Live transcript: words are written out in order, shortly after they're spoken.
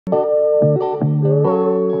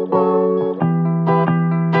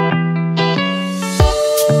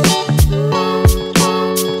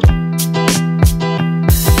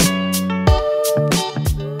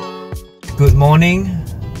morning.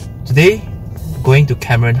 Today, going to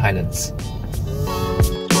Cameron Highlands.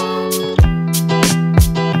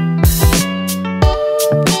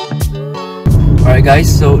 Alright guys,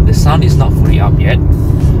 so the sun is not fully up yet.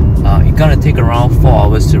 It's gonna take around 4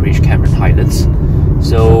 hours to reach Cameron Highlands.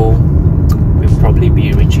 So we'll probably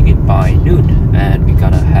be reaching it by noon, and we're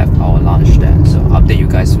gonna have our lunch there. So I'll update you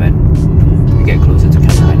guys when we get closer to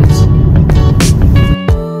Cameron Highlands.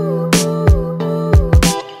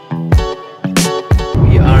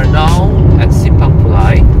 We are now at Simpang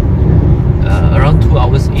Pulai, around 2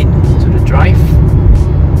 hours into the drive,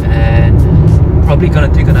 and probably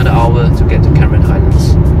gonna take another hour to get to Cameron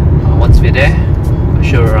Highlands. Once we're there, I'll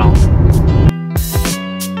show you around.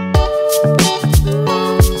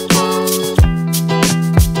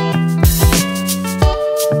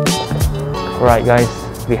 Alright guys,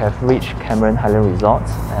 we have reached Cameron Highlands Resort,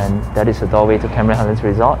 and that is the doorway to Cameron Highlands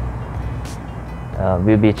Resort.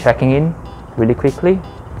 We'll be checking in really quickly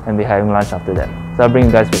and be having lunch after that. So I'll bring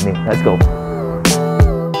you guys with me. Let's go.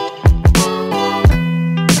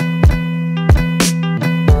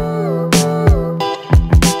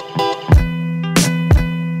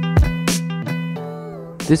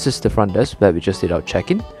 This is the front desk where we just did our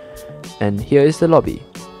check-in, and here is the lobby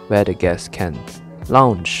where the guests can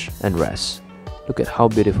lounge and rest. Look at how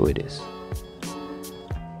beautiful it is.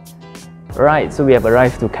 Alright, so we have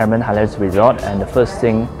arrived to Cameron Highlands Resort, and the first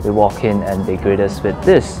thing we walk in and they greet us with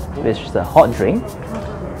this, which is a hot drink.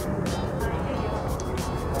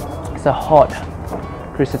 It's a hot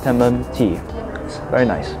chrysanthemum tea. It's very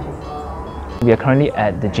nice. We are currently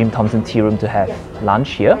at the Jim Thompson Tea Room to have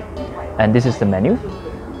lunch here, and this is the menu.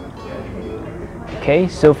 Okay,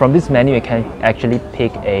 so from this menu you can actually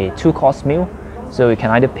pick a 2-course meal. So you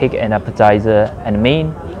can either pick an appetizer and a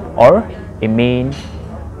main, or a main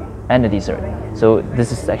and a dessert. So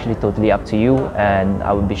this is actually totally up to you, and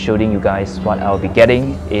I will be showing you guys what I'll be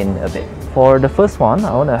getting in a bit. For the first one,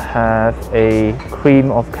 I want to have a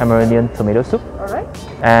cream of Cameroonian tomato soup. Alright.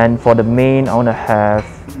 And for the main, I want to have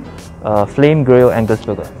a flame grilled Angus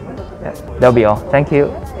burger. Yeah, that'll be all. Thank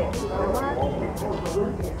you.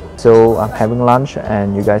 So I'm having lunch,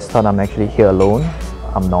 and you guys thought I'm actually here alone.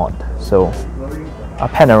 I'm not. So I'll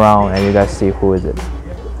pan around and you guys see who is it.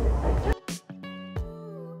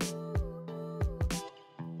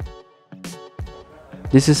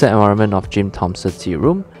 This is the environment of Jim Thompson Tea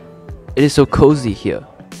Room. It is so cozy here.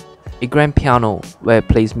 A grand piano where it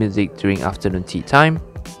plays music during afternoon tea time.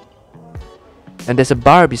 And there's a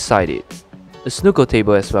bar beside it. A snooker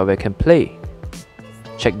table as well where you can play.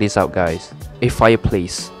 Check this out guys. A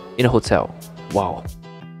fireplace in a hotel. Wow.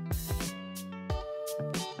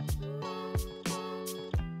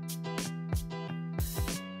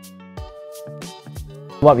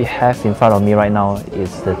 What we have in front of me right now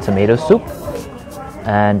is the tomato soup,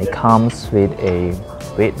 and it comes with a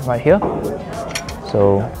weight right here.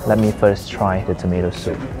 So let me first try the tomato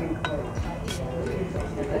soup.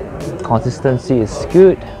 Consistency is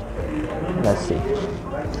good. Let's see.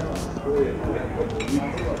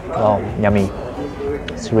 Wow, yummy.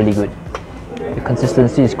 It's really good. The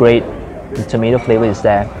consistency is great. The tomato flavor is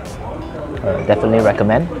there. Definitely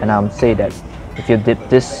recommend. And I'll say that if you dip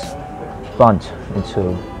this sponge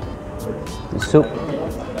into the soup,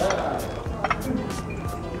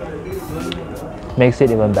 makes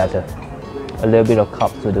it even better. A little bit of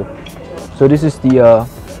cup to do. So this is the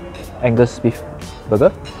Angus beef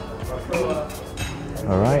burger.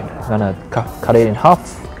 Alright, I'm gonna cut it in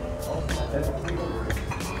half.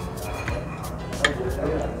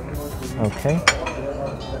 Okay,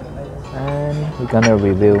 and we're gonna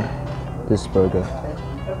review this burger.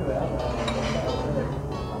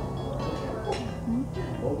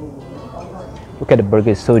 Look at the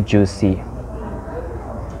burger, it's so juicy.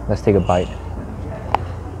 Let's take a bite.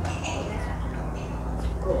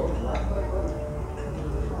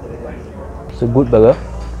 It's a good burger.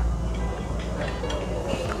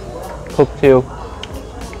 Cooked till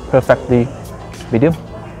perfectly medium.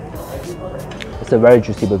 It's a very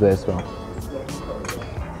juicy burger as well.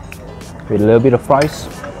 With a little bit of fries,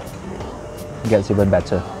 it gets even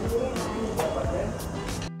better.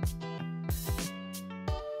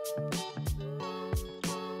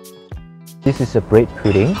 This is a bread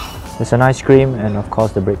pudding. There's an ice cream and of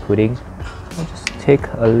course the bread pudding. I'll just take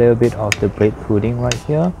a little bit of the bread pudding right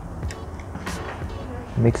here.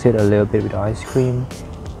 Mix it a little bit with ice cream.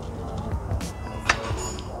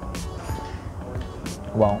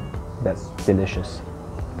 Wow, that's delicious.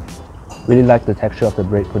 Really like the texture of the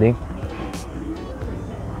bread pudding.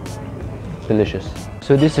 Delicious.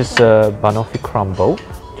 So this is a banoffee crumble.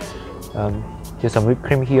 There's some whipped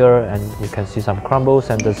cream here, and you can see some crumbles,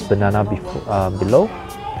 and there's banana below.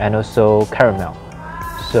 and also caramel.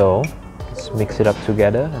 So let's mix it up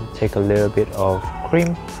together and take a little bit of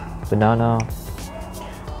cream, banana,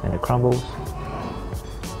 and the crumbles.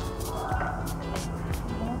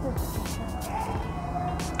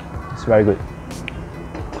 It's very good.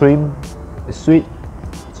 Cream is sweet,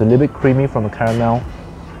 it's a little bit creamy from the caramel,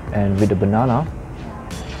 and with the banana,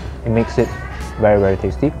 it makes it very, very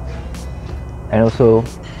tasty. And also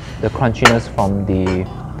the crunchiness from the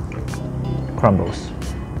crumbles.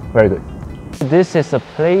 Very good. This is a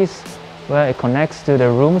place where it connects to the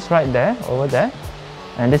rooms right there, over there.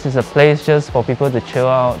 And this is a place just for people to chill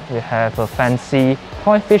out. We have a fancy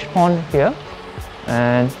koi fish pond here.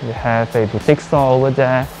 And we have a boutique store over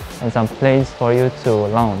there and some place for you to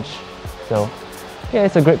lounge. So yeah,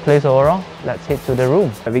 it's a great place overall. Let's head to the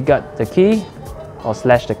room. We got the key or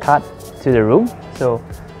slash the card to the room. So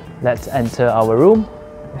let's enter our room.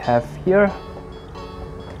 We have here,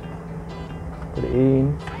 put it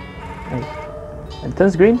in, and it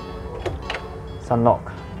turns green. It's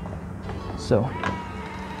unlocked. So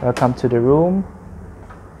welcome to the room.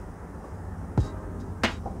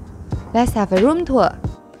 Let's have a room tour.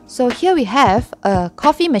 So here we have a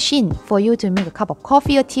coffee machine for you to make a cup of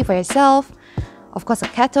coffee or tea for yourself. Of course, a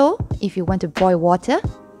kettle if you want to boil water.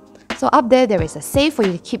 So up there is a safe for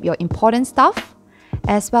you to keep your important stuff,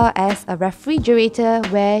 as well as a refrigerator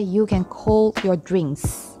where you can cold your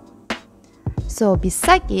drinks. So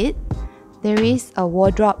beside it, there is a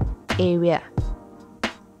wardrobe area.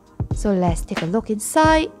 So let's take a look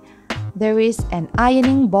inside. There is an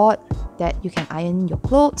ironing board that you can iron your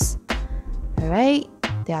clothes. Alright,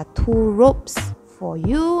 there are 2 ropes for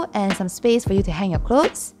you and some space for you to hang your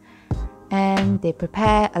clothes. And they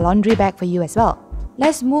prepare a laundry bag for you as well.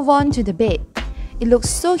 Let's move on to the bed. It looks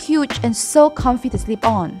so huge and so comfy to sleep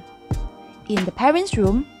on. In the parents'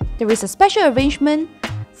 room, there is a special arrangement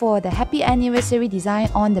for the happy anniversary design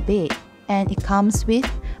on the bed, and it comes with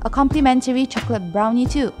a complimentary chocolate brownie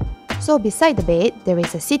too. So beside the bed, there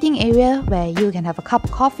is a sitting area where you can have a cup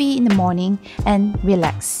of coffee in the morning and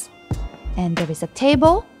relax. And there is a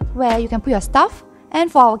table where you can put your stuff, and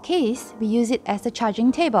for our case, we use it as a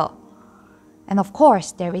charging table. And of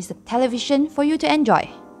course, there is a television for you to enjoy.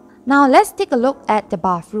 Now let's take a look at the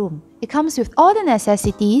bathroom. It comes with all the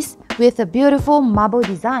necessities with a beautiful marble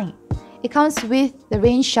design. It comes with the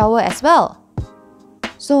rain shower as well.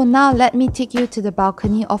 So now let me take you to the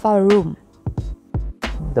balcony of our room.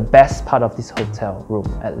 The best part of this hotel room,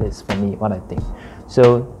 at least for me, what I think.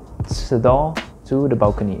 So it's the door to the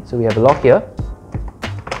balcony. So we have a lock here.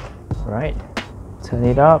 Right, turn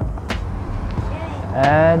it up.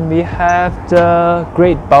 And we have the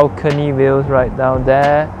great balcony views right down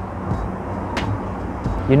there.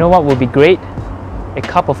 You know what would be great? A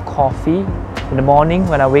cup of coffee in the morning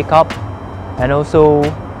when I wake up, and also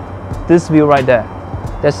this view right there.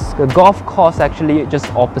 There's a golf course actually just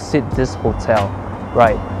opposite this hotel,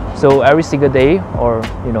 right? So every single day, or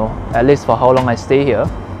you know, at least for how long I stay here,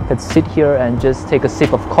 I could sit here and just take a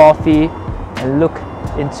sip of coffee and look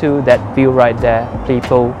into that view right there.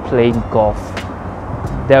 People playing golf.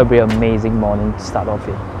 That would be an amazing morning to start off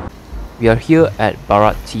with. We are here at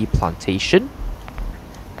Bharat Tea Plantation.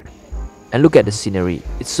 And look at the scenery.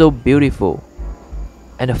 It's so beautiful.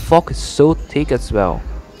 And the fog is so thick as well.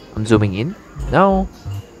 I'm zooming in now.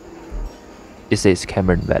 It says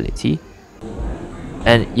Cameron Valley Tea.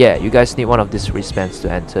 And yeah, you guys need one of these wristbands to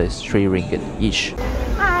enter. It's 3 ringgit each.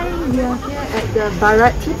 Hi, we are here at the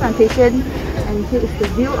Bharat Tea Plantation, and here is the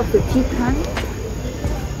view of the tea plant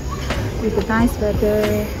with the nice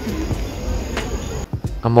weather.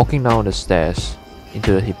 I'm walking down the stairs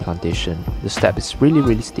into the tea plantation. The step is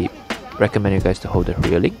really steep. Recommend you guys to hold the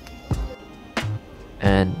railing.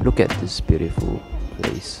 And look at this beautiful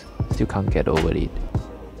place. Still can't get over it.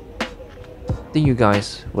 I think you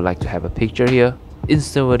guys would like to have a picture here.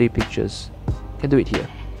 Instant-worthy pictures. Can do it here.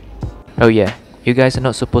 Oh yeah, you guys are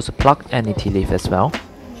not supposed to pluck any tea leaf as well.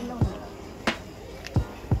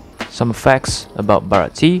 Some facts about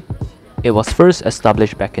Bharat Tea. It was first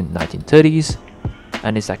established back in 1930s,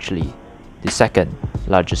 and is actually the 2nd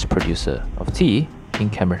largest producer of tea in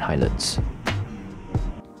Cameron Highlands.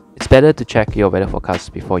 It's better to check your weather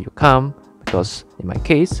forecast before you come, because in my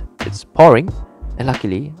case, it's pouring, and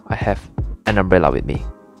luckily I have an umbrella with me.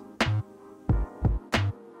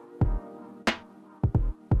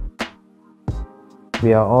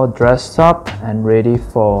 We are all dressed up and ready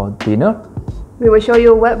for dinner. We will show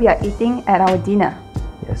you what we are eating at our dinner.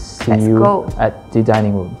 Yes, see you at the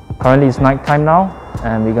dining room. Currently it's night time now,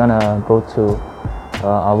 and we're gonna go to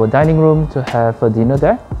our dining room to have a dinner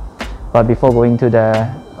there. But before going to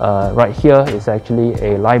there, right here is actually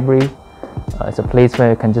a library It's a place where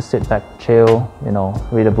you can just sit back, chill, you know,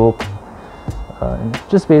 read a book, and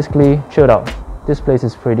just basically chilled out. This place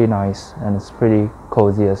is pretty nice and it's pretty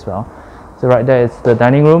cozy as well. So right there is the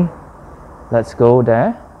dining room. Let's go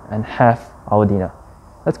there and have our dinner.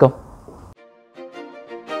 Let's go.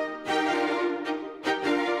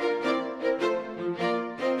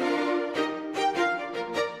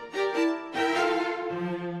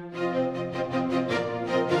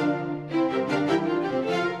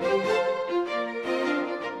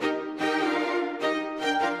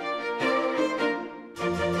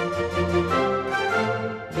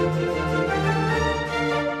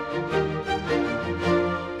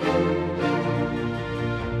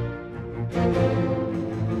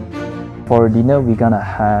 For dinner, we're gonna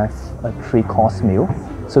have a 3-course meal,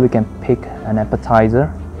 so we can pick an appetizer,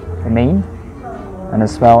 a main, and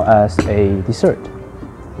as well as a dessert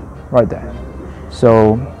right there.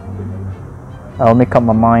 So I'll make up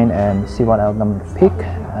my mind and see what I'm gonna pick,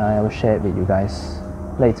 and I will share it with you guys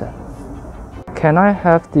later. Can I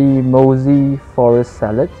have the mosey forest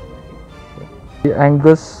salad? The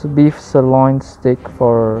Angus beef sirloin steak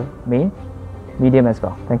for main, medium as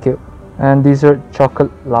well, thank you. And dessert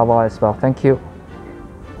chocolate lava as well, thank you.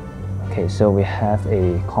 Okay, so we have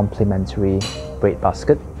a complimentary bread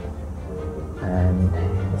basket, and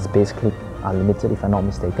it's basically unlimited if I'm not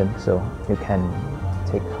mistaken, so you can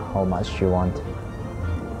take how much you want.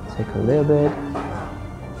 Take a little bit,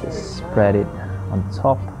 just spread it on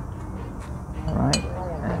top, alright,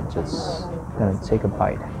 and just gonna take a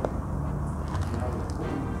bite.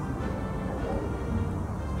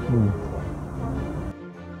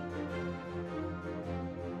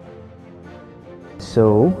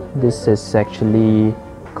 So this is actually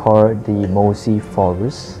called the mosey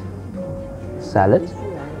forest salad.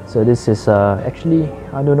 So this is actually,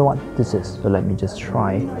 I don't know what this is, so let me just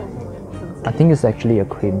try. I think it's actually a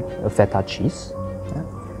feta cheese. Yeah.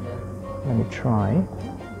 Let me try.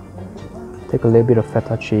 Take a little bit of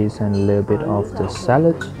feta cheese and a little bit of the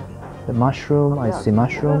salad. The mushroom, I see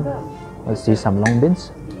mushroom. I see some long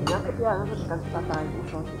beans.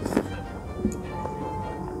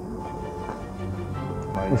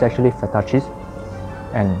 It's actually feta cheese,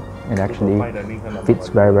 and it actually fits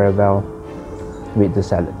very well with the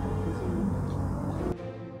salad.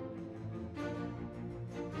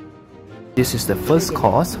 This is the first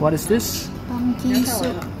course. What is this? Pumpkin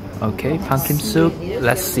soup. Okay, pumpkin soup.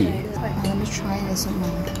 Let's see. Let me try this one now.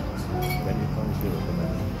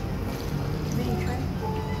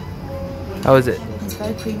 How is it? It's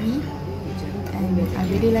very creamy, and I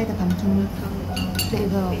really like the pumpkin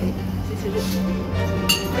flavor of it.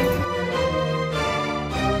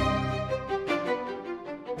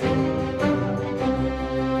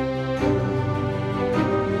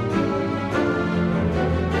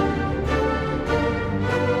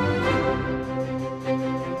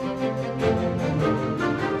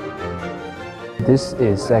 This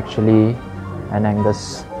is actually an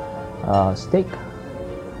Angus steak,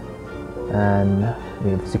 and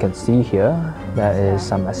as you can see here, there is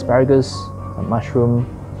some asparagus, some mushroom,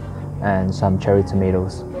 and some cherry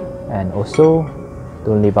tomatoes, and also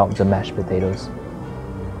don't leave out the mashed potatoes.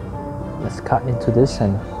 Let's cut into this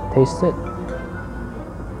and taste it.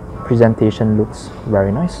 Presentation looks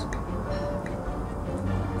very nice.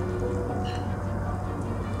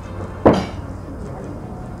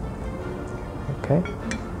 Okay.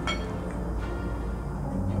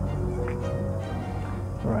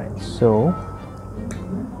 Right, so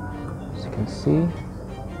as you can see,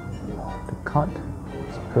 the cut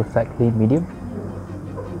is perfectly medium.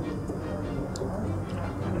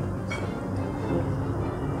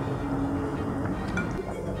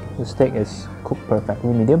 The steak is cooked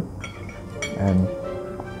perfectly medium and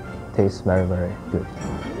tastes very good.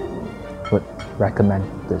 Would recommend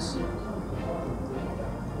this.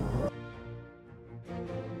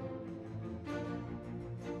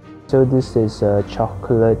 So this is a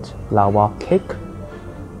chocolate lava cake,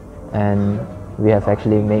 and we have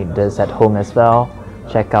actually made this at home as well.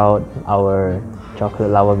 Check out our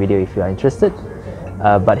chocolate lava video if you are interested.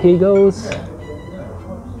 But here goes.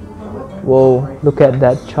 Whoa, look at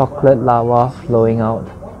that chocolate lava flowing out.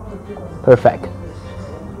 Perfect.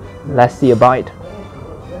 Let's see a bite.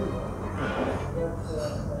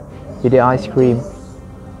 With the ice cream.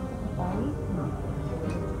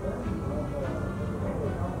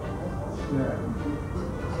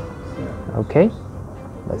 Okay,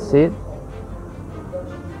 let's see it.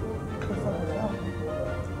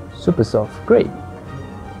 Super soft, great.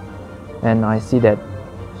 And I see that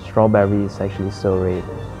strawberry is actually so red,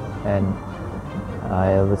 and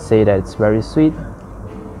I would say that it's very sweet.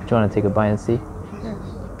 Do you want to take a bite and see?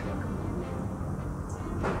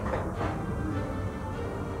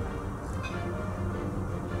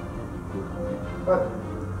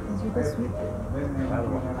 super sweet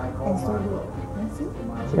and so good. Can you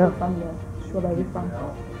see? Yeah. From the strawberry farm.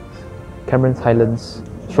 Cameron Highlands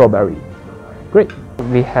Strawberry. Great.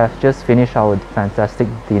 We have just finished our fantastic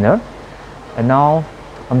dinner, and now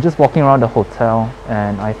I'm just walking around the hotel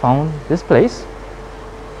and I found this place.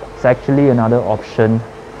 It's actually another option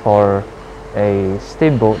for a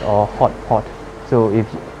steamboat or hot pot. So if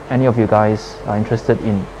any of you guys are interested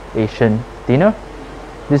in Asian dinner,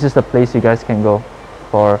 this is the place you guys can go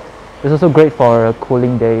for. It's also great for a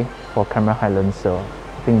cooling day for Cameron Highlands, so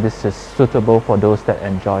I think this is suitable for those that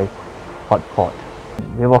enjoy hot pot.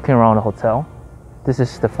 We're walking around the hotel. This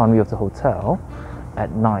is the front view of the hotel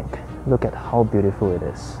at night. Look at how beautiful it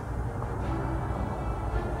is.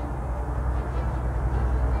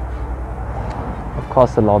 Of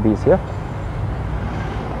course, the lobby is here.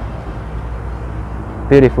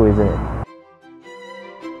 Beautiful, isn't it?